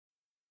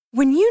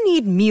When you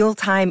need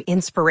mealtime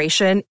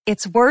inspiration,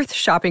 it's worth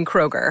shopping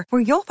Kroger,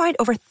 where you'll find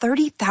over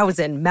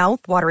 30,000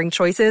 mouth-watering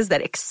choices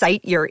that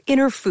excite your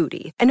inner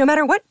foodie. And no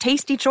matter what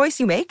tasty choice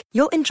you make,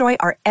 you'll enjoy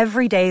our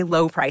everyday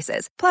low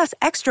prices, plus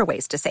extra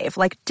ways to save,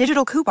 like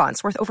digital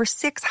coupons worth over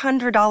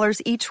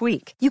 $600 each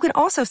week. You can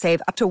also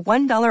save up to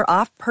 $1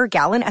 off per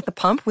gallon at the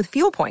pump with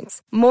fuel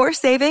points. More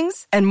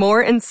savings and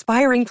more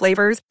inspiring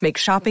flavors make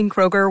shopping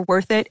Kroger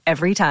worth it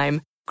every time.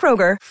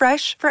 Kroger,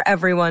 fresh for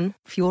everyone.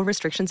 Fuel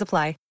restrictions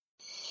apply.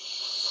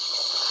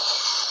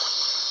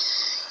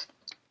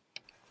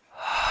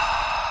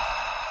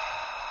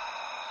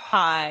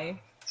 Hi.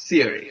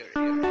 Theory.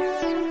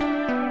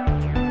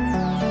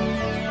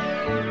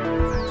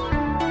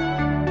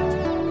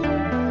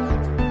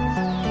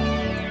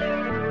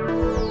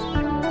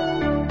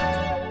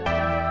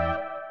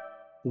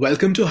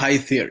 Welcome to High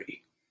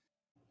Theory.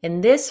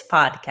 In this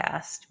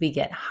podcast, we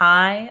get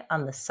high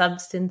on the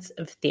substance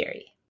of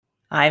theory.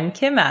 I'm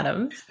Kim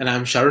Adams. And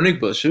I'm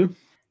Sharonik Basu.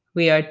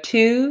 We are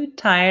two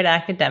tired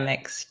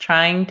academics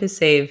trying to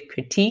save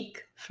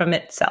critique from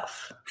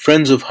itself.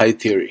 Friends of High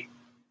Theory.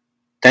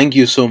 Thank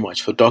you so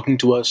much for talking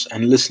to us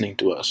and listening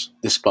to us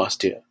this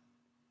past year.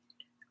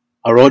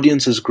 Our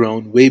audience has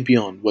grown way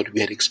beyond what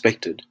we had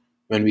expected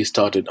when we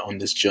started on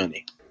this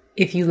journey.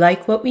 If you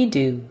like what we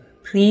do,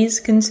 please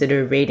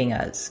consider rating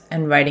us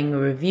and writing a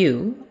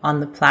review on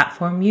the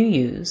platform you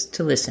use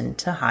to listen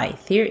to High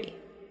Theory.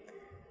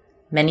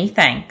 Many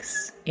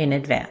thanks in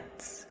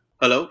advance.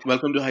 Hello,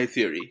 welcome to High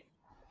Theory.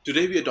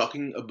 Today we are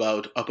talking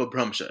about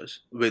Apabhramshas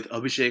with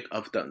Abhishek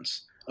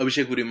Avtans.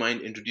 Abhishek, would you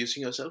mind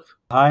introducing yourself?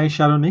 Hi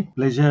Sharonik,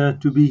 pleasure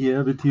to be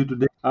here with you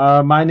today.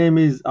 My name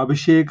is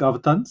Abhishek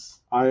Avtans.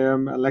 I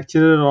am a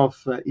lecturer of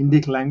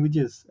Indic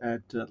languages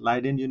at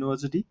Leiden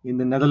University in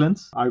the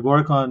Netherlands. I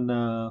work on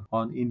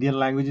Indian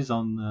languages,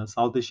 on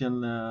South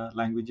Asian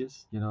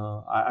languages.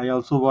 I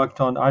also worked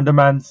on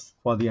Andamans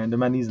for the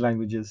Andamanese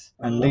languages,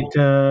 and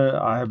later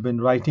I have been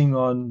writing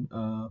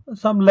on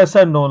some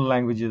lesser known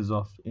languages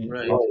of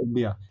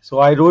India. So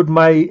I wrote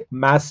my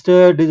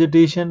master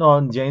dissertation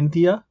on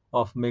Jaintia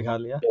of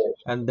Meghalaya,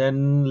 and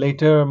then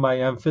later my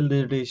MPhil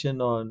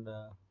dissertation on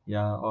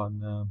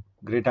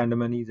Great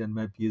Andamanese, and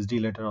my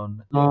PhD later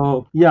on.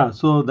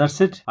 So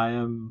that's it. I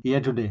am here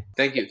today.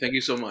 Thank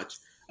you so much.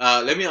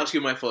 Let me ask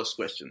you my first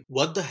question.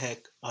 What the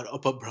heck are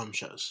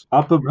Apabhramshas?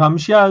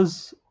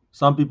 Apabhramshas,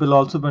 some people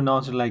also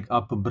pronounce it like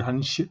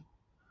Apabhransh.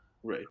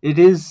 Right. It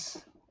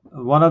is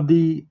one of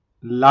the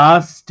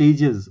last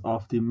stages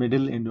of the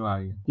Middle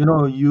Indo-Aryan.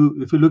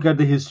 If you look at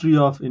the history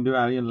of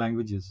Indo-Aryan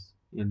languages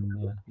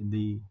in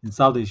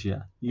South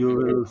Asia, you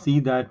will see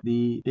that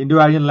the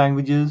Indo-Aryan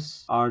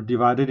languages are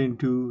divided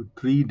into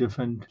three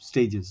different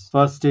stages.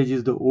 First stage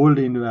is the Old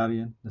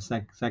Indo-Aryan, the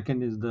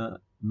second is the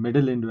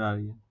Middle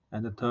Indo-Aryan,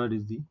 and the third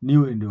is the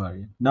New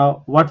Indo-Aryan.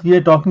 Now, what we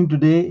are talking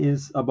today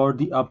is about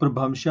the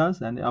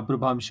Apabhramshas, and the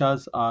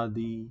Apabhramshas are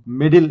the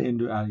Middle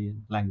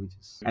Indo-Aryan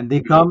languages, and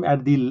they come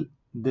at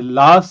the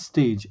last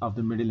stage of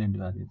the Middle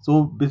Indo-Aryan.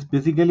 So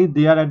basically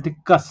they are at the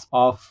cusp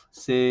of,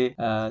 say,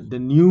 the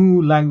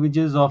new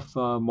languages of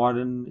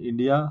modern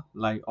India,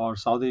 or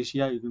South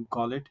Asia, you can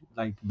call it,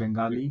 like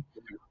Bengali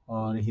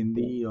or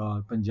Hindi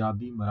or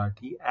Punjabi,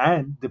 Marathi,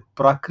 and the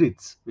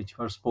Prakrits, which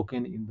were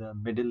spoken in the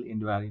Middle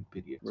Indo-Aryan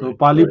period. So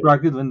Pali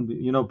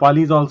Prakrit,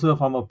 Pali is also a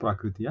form of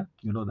Prakrit, yeah,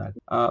 you know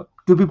that.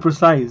 To be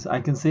precise, I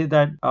can say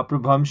that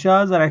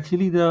Apabhramshas are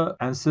actually the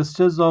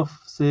ancestors of,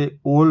 say,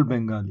 Old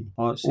Bengali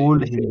or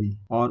Old Hindi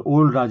or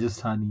Old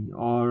Rajasthani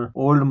or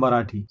Old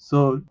Marathi.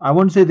 So I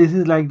won't say this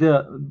is like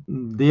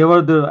they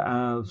were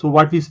the, so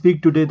what we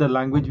speak today, the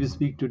language we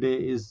speak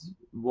today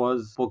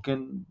was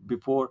spoken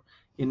before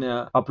in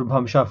a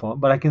Apabhramsha form,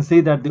 but I can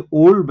say that the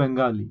Old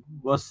Bengali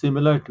was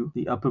similar to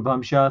the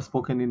Apabhramsha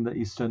spoken in the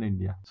Eastern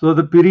India. So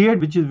the period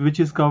which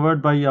is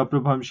covered by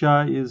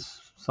Apabhramsha is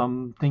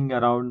something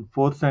around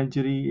 4th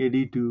century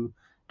AD to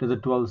the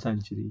 12th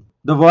century.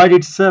 The word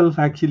itself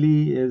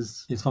actually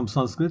is from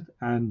Sanskrit,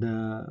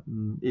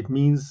 and it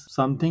means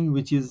something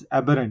which is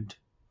aberrant,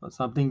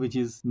 something which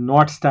is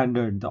not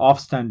standard, the off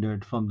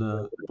standard from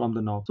the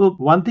norm. So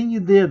one thing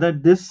is there,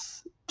 that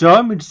this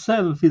term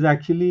itself is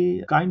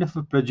actually kind of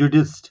a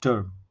prejudiced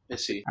term. I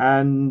see.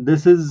 And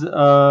this is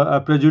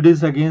a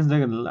prejudice against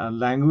the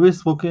language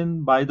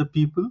spoken by the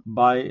people,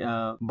 by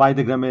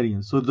the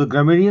grammarians. So the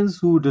grammarians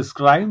who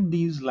described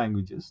these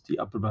languages, the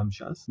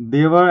Apabhramshas,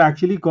 they were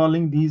actually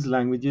calling these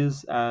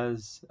languages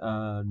as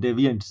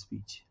deviant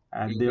speech,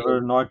 and they were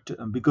not,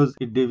 because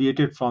it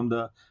deviated from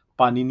the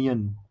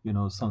Paninian,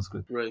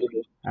 Sanskrit. Right.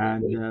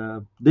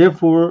 And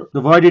therefore,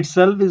 the word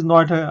itself is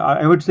not,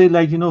 I would say,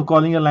 like,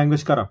 calling a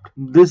language corrupt.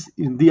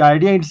 The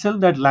idea itself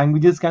that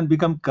languages can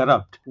become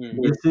corrupt,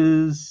 this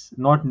is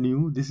not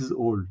new, this is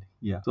old.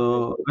 Yeah.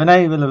 So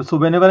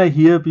whenever I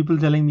hear people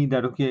telling me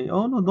that, okay,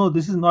 oh no,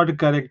 this is not a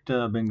correct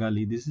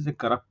Bengali, this is a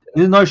corrupt,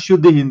 this is not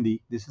Shuddha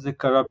Hindi, this is a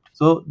corrupt.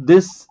 So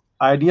this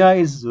idea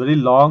is very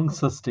long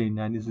sustained,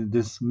 and is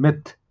this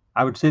myth.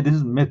 I would say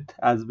this myth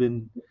has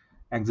been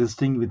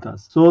existing with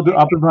us. So the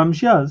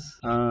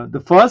Apabhramshas, the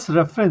first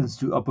reference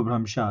to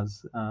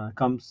Apabhramshas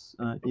comes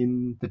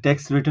in the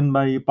text written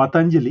by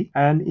Patanjali,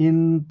 and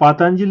in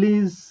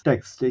Patanjali's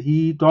text,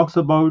 he talks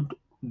about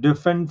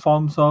different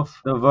forms of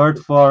the word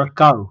for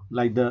cow.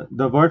 Like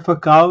the word for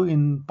cow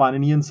in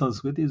Paninian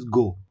Sanskrit is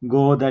go,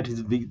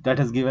 that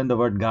has given the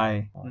word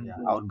guy,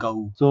 or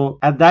gau. So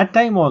at that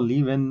time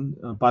only, when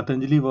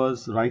Patanjali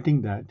was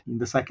writing that in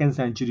the 2nd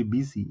century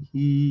BC,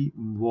 he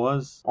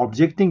was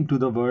objecting to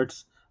the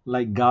words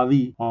like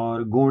Gavi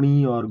or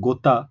Goni or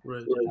Gota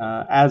Right.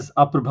 as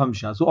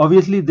Aprabhamsha. So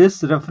obviously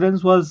this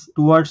reference was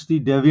towards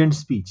the deviant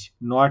speech,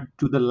 not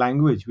to the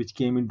language which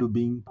came into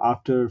being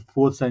after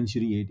 4th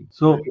century AD.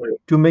 So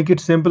to make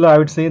it simpler, I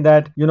would say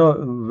that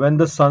when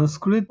the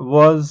Sanskrit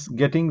was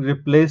getting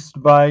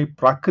replaced by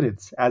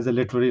Prakrits as a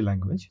literary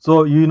language.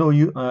 So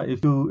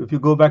if you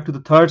go back to the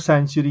 3rd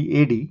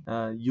century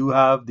AD, you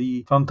have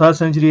from 3rd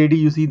century AD,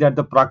 you see that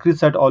the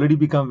Prakrits had already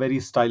become very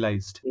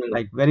stylized,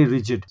 like very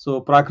rigid.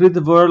 So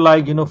Prakrit were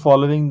like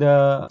following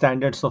the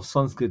standards of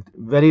Sanskrit,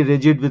 very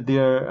rigid with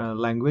their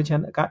language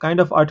and kind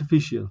of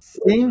artificial.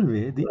 Same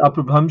way, the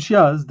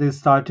Aprabhamshas, they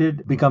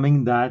started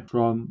becoming that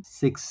from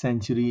 6th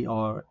century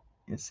or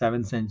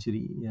 7th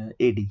century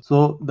AD.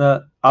 So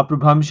the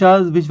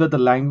Aprabhamshas, which were the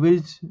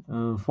language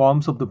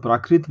forms of the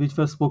Prakrit, which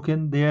were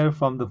spoken there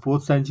from the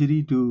 4th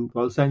century to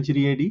 12th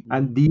century AD,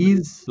 and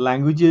these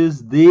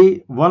languages,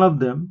 one of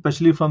them,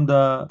 especially from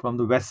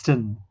the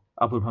Western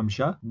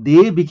Apabhamsha,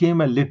 they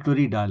became a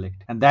literary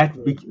dialect, and that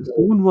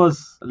soon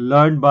was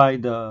learned by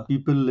the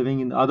people living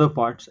in other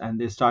parts, and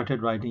they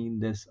started writing in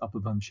this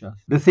Apabhamsha.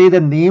 They say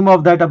the name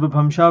of that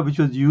Apabhamsha, which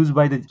was used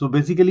by so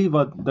basically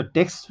what the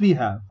texts we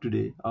have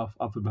today of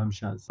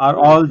Apabhamshas are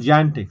all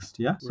Jan texts,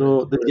 yeah.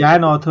 So the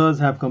Jan authors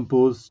have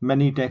composed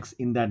many texts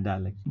in that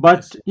dialect,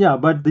 but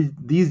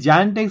these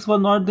Jan texts were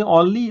not the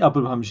only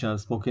Apabhamshas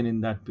spoken in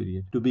that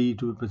period. To be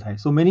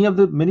precise, so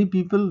many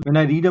people, when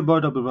I read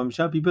about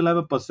Apabhamsha, people have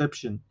a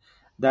perception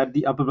that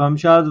the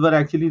Apabhamshas were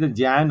actually the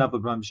Jain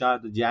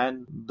Apabhamsha,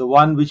 the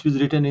one which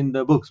was written in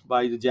the books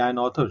by the Jain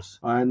authors.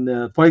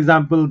 And for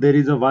example, there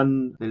is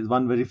one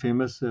very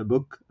famous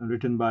book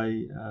written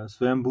by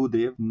Swayambhu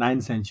Dev,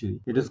 9th century.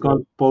 It is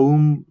called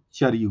Paum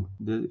Charyu.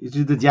 It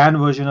is the Jain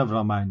version of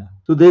Ramayana.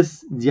 So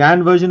this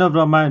Jain version of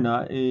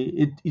Ramayana,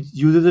 it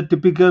uses a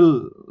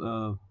typical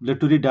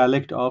literary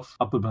dialect of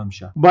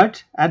Apabhamsha.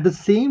 But at the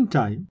same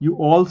time, you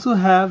also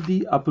have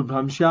the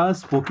Apabhamsha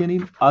spoken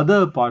in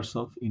other parts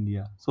of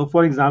India. So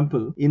for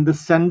example, in the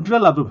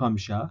central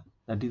Apabhamsha,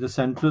 that is the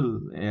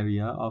central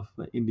area of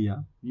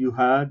India, you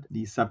had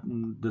the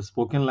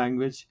spoken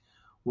language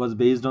was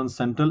based on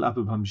central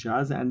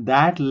Apabhamshas, and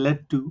that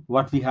led to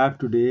what we have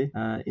today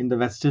in the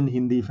Western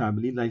Hindi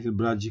family, like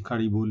Braj,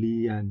 Khari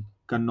Boli, and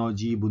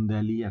Kannauji,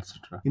 Bundeli,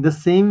 etc. In the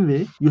same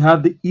way, you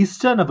have the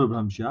Eastern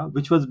Apabhamsha,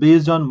 which was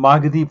based on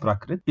Magadhi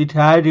Prakrit. It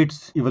had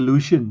its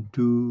evolution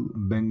to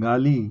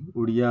Bengali,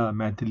 Odia,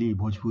 Maithili,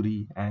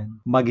 Bhojpuri, and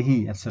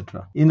Maghi,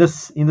 etc. In the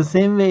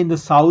same way, in the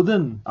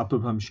Southern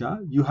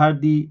Apabhamsha, you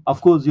had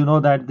of course, you know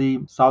that the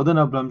Southern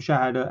Apabhamsha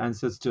had an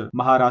ancestor,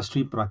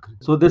 Maharashtri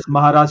Prakrit. So this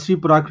Maharashtri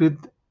Prakrit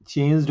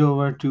changed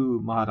over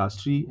to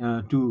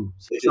Maharashtri, to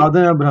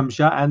Southern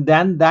Apabhamsha, and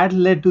then that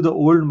led to the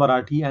Old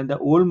Marathi, and the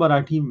Old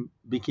Marathi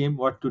became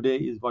what today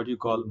is what you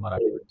call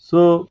Marathi.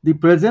 So the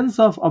presence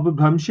of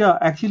Apabhamsha,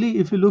 actually,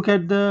 if you look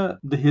at the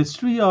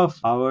history of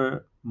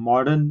our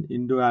modern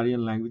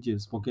Indo-Aryan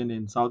languages spoken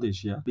in South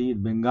Asia, be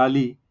it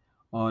Bengali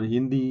or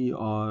Hindi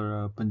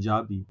or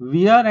Punjabi,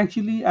 we are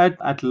actually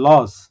at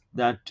loss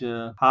that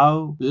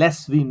how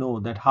less we know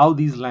that how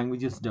these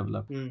languages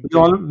develop.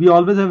 We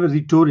always have a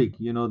rhetoric,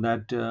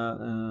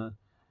 that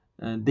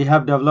they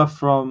have developed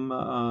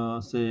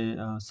from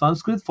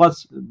Sanskrit.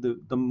 First,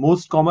 the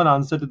most common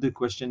answer to the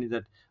question is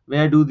that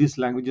where do these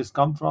languages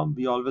come from?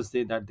 We always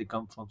say that they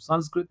come from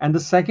Sanskrit. And the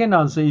second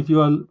answer, if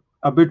you are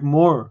a bit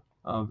more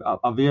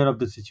aware of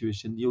the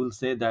situation, you will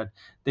say that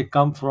they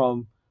come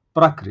from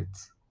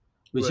Prakrits,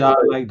 which are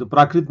like the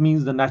Prakrit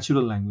means the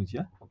natural language,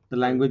 the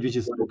language which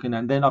is spoken,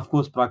 and then of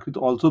course Prakrit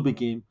also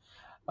became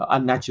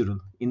unnatural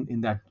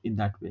in that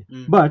way.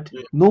 But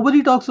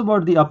nobody talks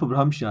about the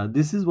Apabhamsha.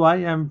 This is why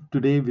I'm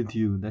today with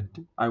you, that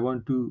I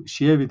want to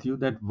share with you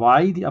that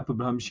why the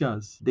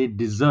Apabhamshas, they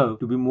deserve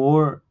to be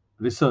more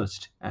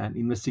researched and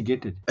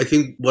investigated. I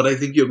think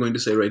you're going to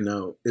say right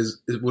now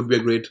would be a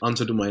great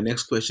answer to my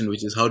next question,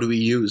 which is how do we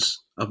use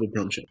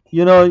Apabhamsha?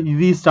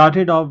 We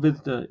started off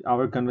with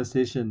our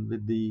conversation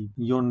with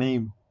your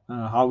name.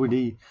 How would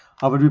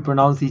we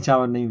pronounce each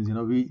our names?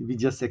 We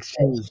just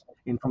exchanged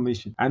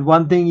information. And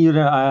one thing,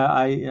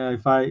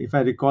 if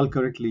I recall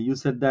correctly, you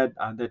said that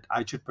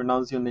I should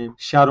pronounce your name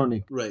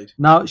Sharonik. Right.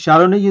 Now,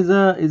 Sharonik is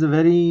a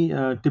very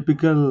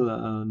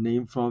typical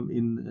name from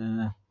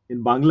in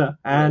Bangla,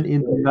 and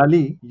in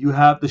Bengali you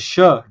have the sh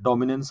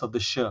dominance of the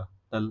sh,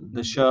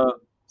 the sh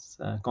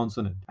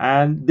consonant.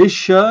 And this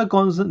sh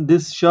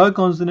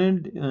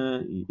consonant,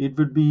 it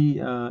would be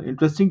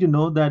interesting to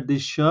know that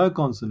this sh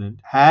consonant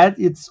had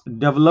its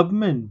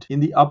development in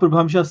the Upper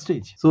Bhamsha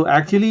stage. So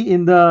actually,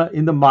 in the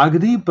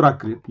Magdhi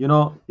Prakrit,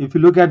 if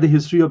you look at the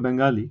history of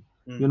Bengali,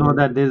 you know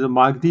that there's a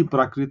Magdhi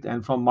Prakrit,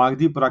 and from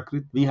Magdhi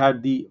Prakrit we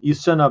had the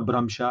Eastern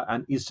Abramsha,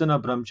 and Eastern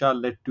Abramsha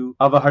led to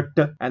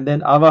Avahatta, and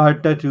then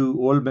Avahatta to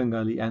Old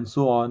Bengali, and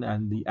so on,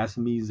 and the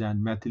Assamese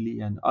and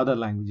Maithili and other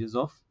languages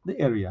of the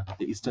area,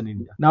 the Eastern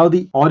India. Now,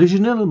 the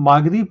original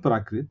Magdhi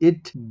Prakrit,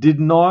 it did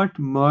not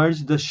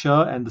merge the sh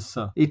and the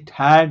sa. It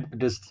had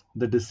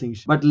the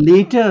distinction, but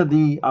later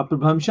the Upper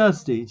Bhamsha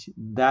stage,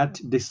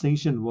 that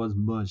distinction was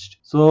merged.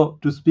 So,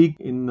 to speak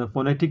in a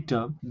phonetic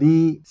term,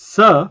 the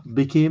sa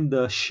became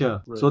the sh.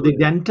 So the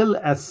dental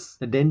s,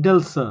 the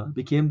dental sa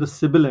became the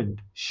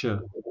sibilant sh.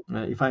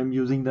 If I'm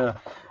using the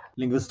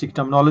linguistic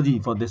terminology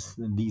for these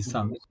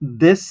sounds,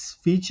 this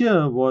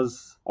feature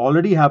was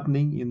already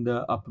happening in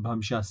the Upper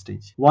Bhamsha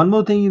stage. One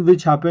more thing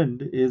which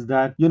happened is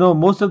that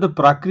most of the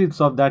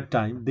Prakrits of that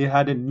time, they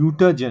had a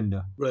neuter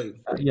gender. Right.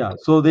 Yeah,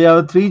 so they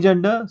have three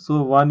gender.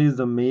 So one is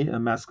the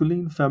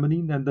masculine,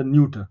 feminine, and the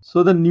neuter.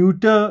 So the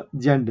neuter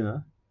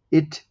gender,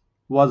 it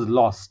was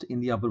lost in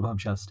the Upper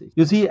Bhamsha stage.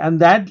 You see, and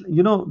that,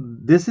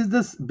 this is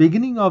the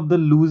beginning of the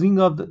losing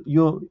of the,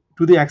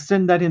 to the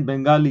extent that in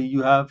Bengali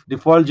you have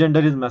default gender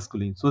is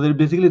masculine. So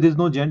there's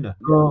no gender.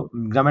 So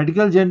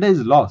grammatical gender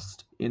is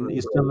lost in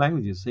Eastern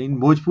languages. In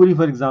Bhojpuri,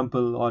 for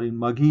example, or in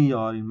Maghi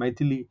or in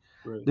Maithili,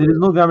 there is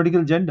no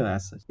grammatical gender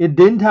as such. It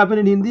didn't happen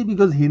in Hindi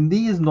because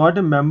Hindi is not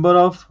a member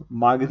of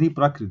Maghi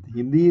Prakrit.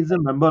 Hindi is a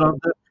member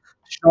of the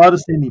Shaur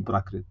Seni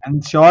Prakrit,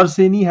 and Shaur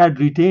Seni had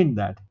retained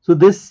that. So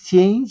this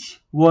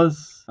change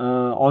was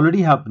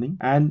already happening.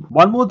 And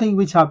one more thing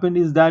which happened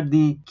is that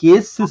the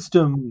case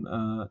system,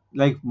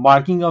 like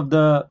marking of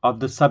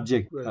the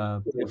subject.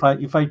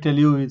 If I tell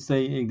you, it's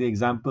the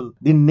example,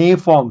 the ne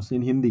forms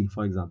in Hindi,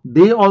 for example,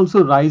 they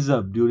also rise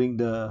up during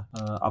the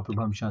Upper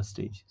Bhamsha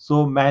stage.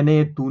 So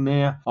mane,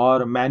 tune,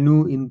 or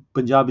manu in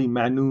Punjabi,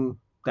 manu,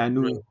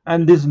 tanu,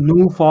 and this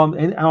nu form,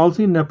 and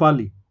also in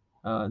Nepali.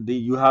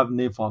 You have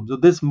ne form. So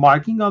this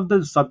marking of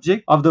the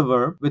subject of the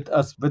verb with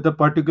a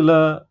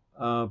particular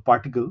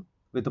particle,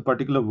 with a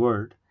particular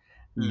word,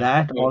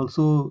 that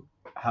also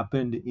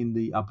happened in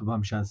the Upper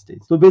Bhamsha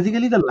stage. So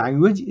basically, the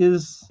language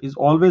is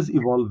always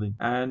evolving,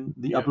 and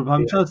the Upper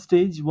Bhamsha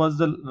stage was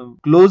the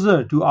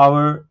closer to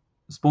our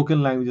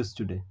spoken languages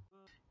today.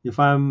 If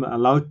I'm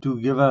allowed to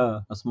give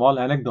a small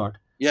anecdote.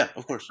 Yeah,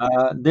 of course.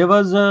 There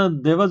was a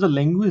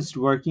linguist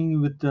working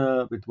with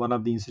one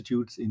of the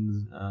institutes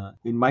in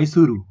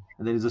Mysuru.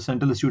 There is a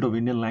Central Institute of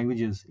Indian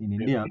Languages in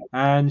India,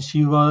 and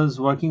she was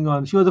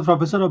a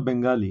professor of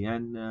Bengali,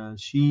 and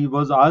she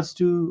was asked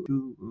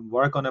to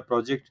work on a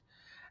project,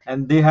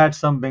 and they had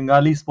some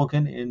Bengali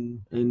spoken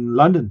in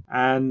London,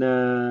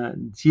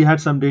 and she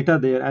had some data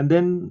there, and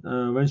then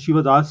when she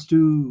was asked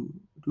to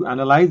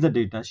analyze the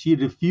data, she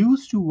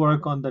refused to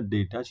work on the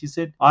data. She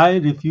said, I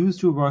refuse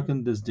to work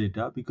in this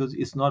data because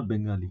it's not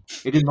Bengali.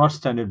 It is not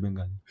standard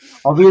Bengali.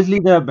 Obviously,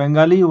 the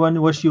Bengali one,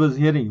 what she was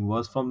hearing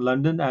was from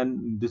London,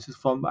 and this is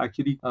from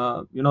actually,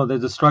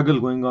 there's a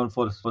struggle going on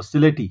for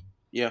facility.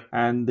 Yeah.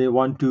 And they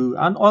want to,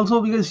 and also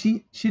because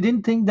she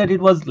didn't think that it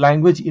was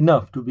language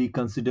enough to be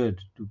considered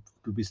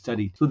to be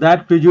studied. So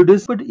that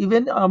prejudice, but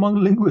even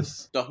among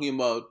linguists. Talking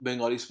about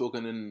Bengali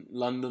spoken in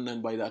London,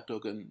 and by that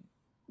token,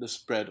 the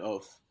spread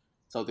of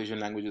South Asian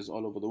languages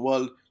all over the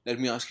world, let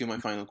me ask you my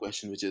final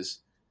question, which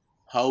is,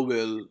 how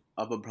will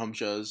Upper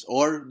Bhamshas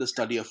or the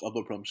study of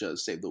Upper Bhamshas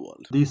save the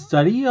world? The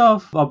study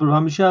of Upper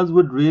Bhamshas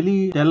would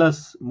really tell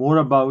us more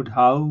about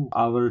how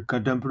our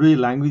contemporary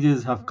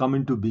languages have come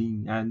into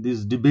being, and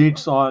these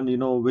debates on,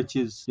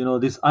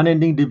 this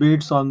unending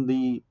debates on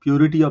the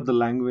purity of the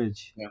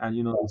language, and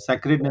the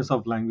sacredness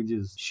of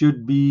languages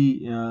should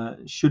be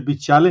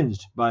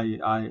challenged by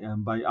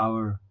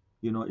our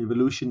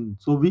evolution.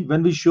 So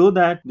when we show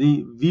that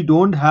we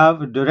don't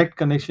have a direct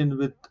connection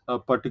with a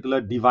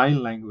particular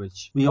divine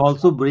language, we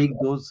also break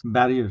those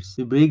barriers.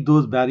 We break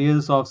those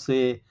barriers of,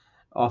 say,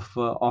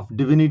 of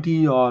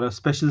divinity or a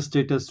special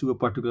status to a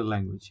particular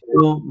language.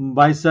 So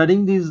by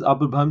studying these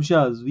Upper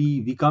Bhamshas,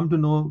 we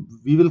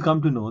will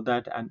come to know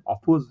that, and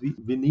of course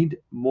we need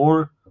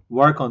more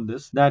work on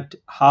this, that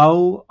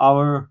how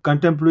our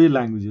contemporary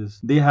languages,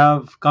 they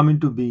have come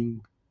into being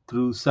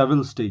through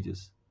several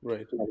stages.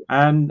 Right.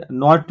 And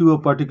not to a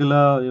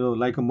particular,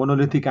 like a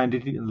monolithic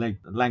entity, like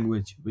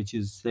language, which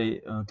is, say,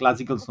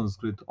 classical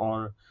Sanskrit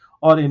or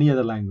any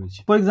other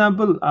language. For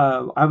example,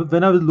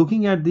 when I was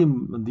looking at the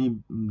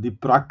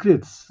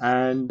Prakrits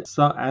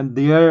and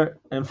their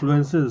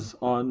influences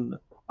on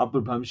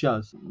Upper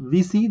Bhamshas,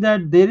 we see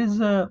that there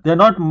are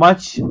not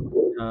much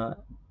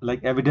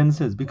like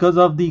evidences because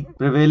of the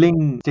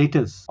prevailing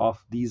status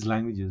of these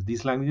languages.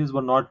 These languages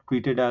were not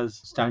treated as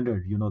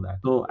standard, that.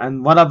 So,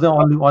 and one of them,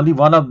 only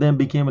one of them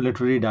became a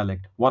literary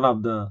dialect. One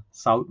of the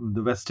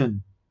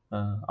western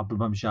Upper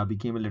Bhamsha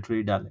became a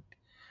literary dialect,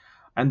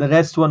 and the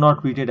rest were not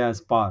treated as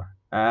par,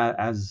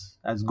 as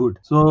good.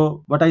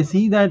 So, but I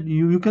see that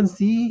you can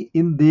see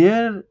in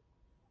their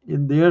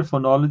in their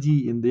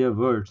phonology, in their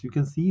words, you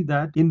can see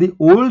that in the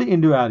old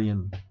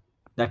Indo-Aryan,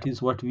 that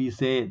is what we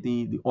say,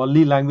 the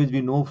only language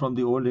we know from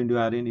the old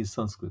Indo-Aryan is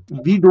Sanskrit.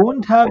 We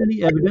don't have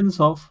any evidence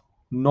of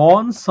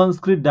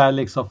non-Sanskrit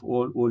dialects of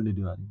old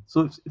Indo-Aryan.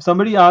 So if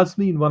somebody asks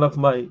me in one of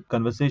my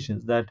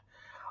conversations that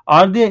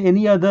are there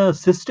any other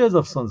sisters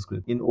of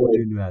Sanskrit in Old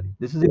Indo-Aryan?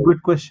 This is a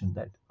good question.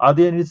 That are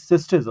there any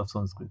sisters of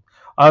Sanskrit?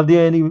 Are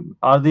there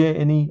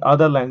any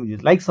other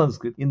languages like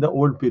Sanskrit in the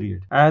old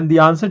period? And the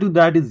answer to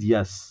that is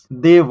yes.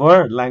 There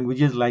were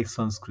languages like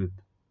Sanskrit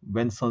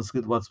when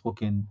Sanskrit was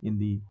spoken in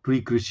the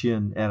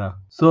pre-Christian era.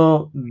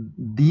 So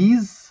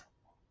these,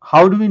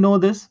 how do we know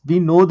this? We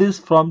know this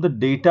from the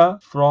data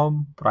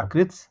from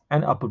Prakrits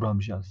and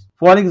Apabhramshas.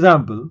 For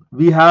example,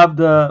 we have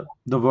the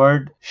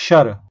word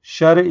shara.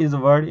 Shara is a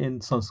word in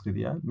Sanskrit,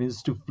 yeah,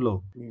 means to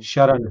flow.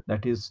 Sharan,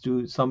 that is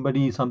to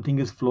somebody, something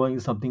is flowing,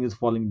 something is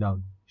falling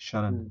down.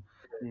 Sharan.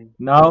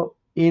 Now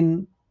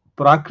in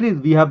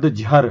Prakrit we have the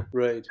jhar,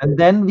 Right. and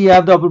then we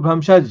have the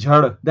Apabhramsha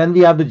jhar. Then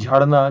we have the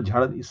jharna.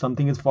 Jhar,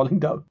 something is falling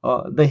down.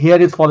 The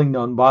hair is falling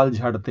down. Bal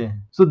jhadte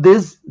hain. So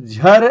this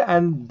jhar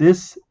and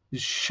this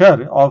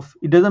shar of,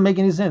 it doesn't make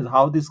any sense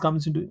how this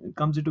comes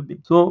into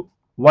being. So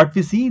what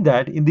we see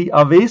that in the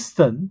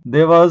Avestan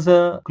there was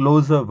a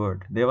closer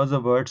word. There was a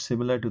word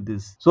similar to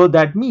this. So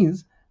that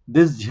means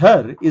this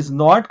jhar is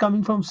not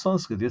coming from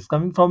Sanskrit. It's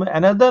coming from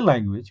another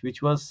language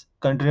which was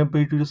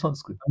contemporary to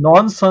Sanskrit,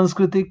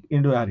 non-Sanskritic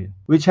Indo-Aryan,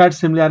 which had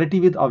similarity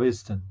with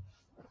Avestan.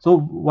 So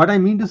what I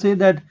mean to say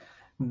that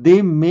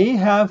they may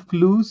have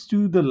clues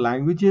to the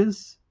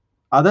languages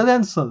other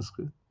than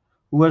Sanskrit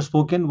who were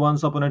spoken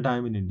once upon a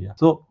time in India.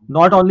 So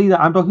not only that,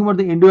 I'm talking about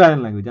the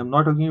Indo-Aryan language. I'm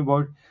not talking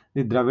about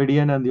the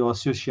Dravidian and the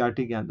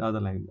Austroasiatic and the other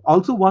language.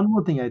 Also, one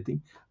more thing, I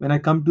think, when I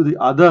come to the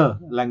other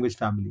language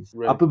families,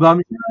 Right.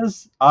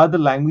 Apabhramshas are the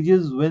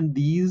languages when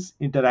these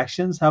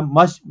interactions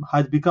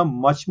has become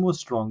much more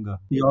stronger.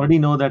 We already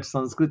know that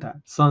Sanskrit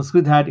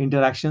had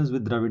interactions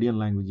with Dravidian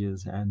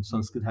languages, and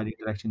Sanskrit had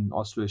interaction in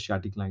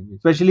Austroasiatic language.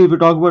 Especially if we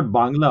talk about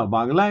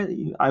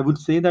Bangla, I would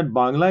say that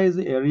Bangla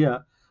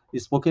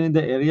is spoken in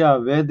the area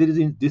where there is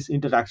this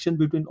interaction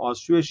between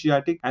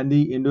Austroasiatic and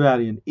the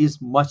Indo-Aryan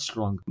is much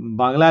stronger.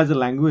 Bangla as a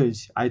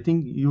language, I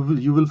think you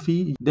will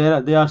feel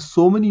there are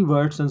so many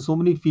words and so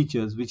many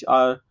features which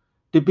are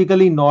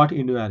typically not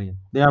Indo-Aryan.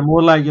 They are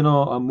more like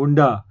a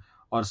Munda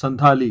or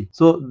Santhali.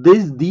 So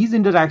these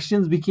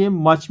interactions became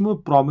much more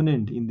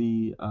prominent in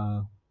the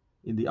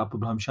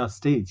Apabhramsha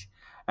stage,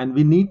 and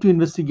we need to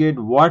investigate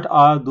what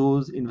were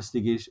those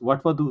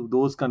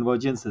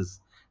convergences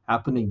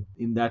happening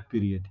in that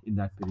period.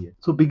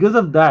 So because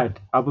of that,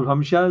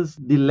 Apabhramshas,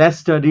 the less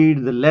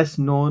studied, the less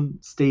known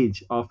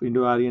stage of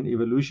Indo-Aryan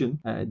evolution,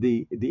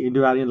 the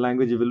Indo-Aryan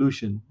language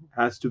evolution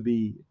has to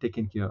be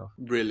taken care of.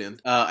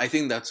 Brilliant. I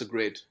think that's a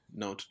great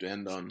note to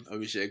end on,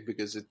 Abhishek,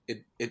 because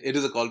it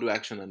is a call to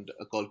action and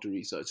a call to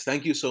research.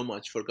 Thank you so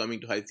much for coming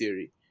to High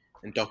Theory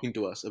and talking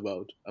to us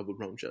about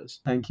Apabhramshas.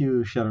 Thank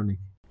you, Sharoni.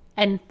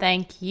 And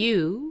thank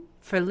you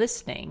for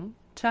listening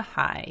to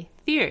High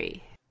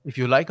Theory. If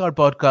you like our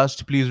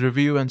podcast, please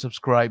review and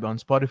subscribe on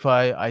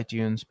Spotify,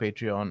 iTunes,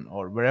 Patreon,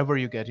 or wherever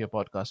you get your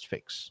podcast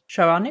fix.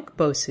 Sharonik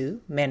Bosu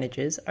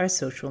manages our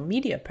social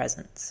media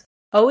presence.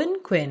 Owen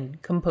Quinn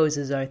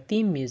composes our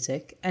theme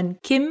music,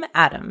 and Kim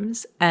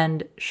Adams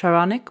and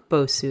Sharonik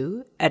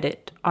Bosu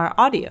edit our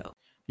audio.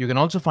 You can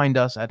also find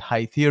us at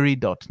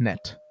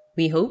hightheory.net.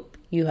 We hope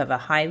you have a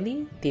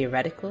highly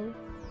theoretical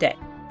day.